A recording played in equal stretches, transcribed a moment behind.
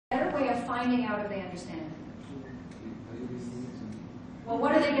finding out if they understand. Well,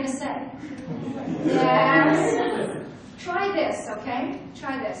 what are they going to say? Yes. Try this, okay?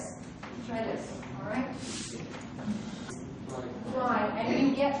 Try this. Try this. All right. Right. And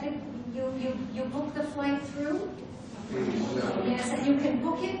you get the, you book the flight through. Yes, and you can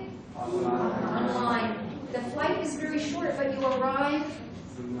book it online. The flight is very short, but you arrive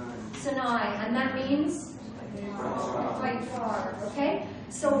Sinai, and that means quite far. Okay.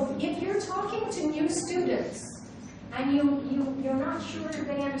 So if you're talking to new students and you're not sure if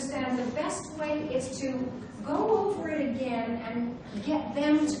they understand, the best way is to go over it again and get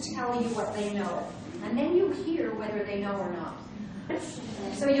them to tell you what they know. And then you hear whether they know or not.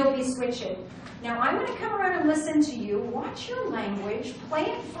 So you'll be switching. Now I'm going to come around and listen to you, watch your language, play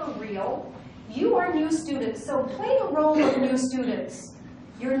it for real. You are new students, so play the role of new students.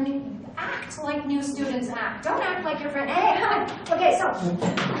 Act like new students act. Don't act like your friend. Hey, hi. Okay, so.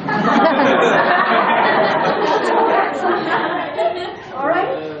 All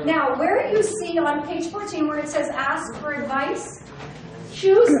right. Now, where you see on page 14 where it says ask for advice,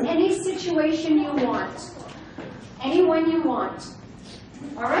 choose any situation you want. Anyone you want.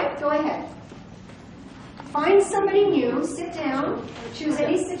 All right, go ahead. Find somebody new, sit down, choose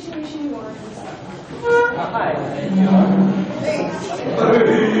any situation you want. Hi.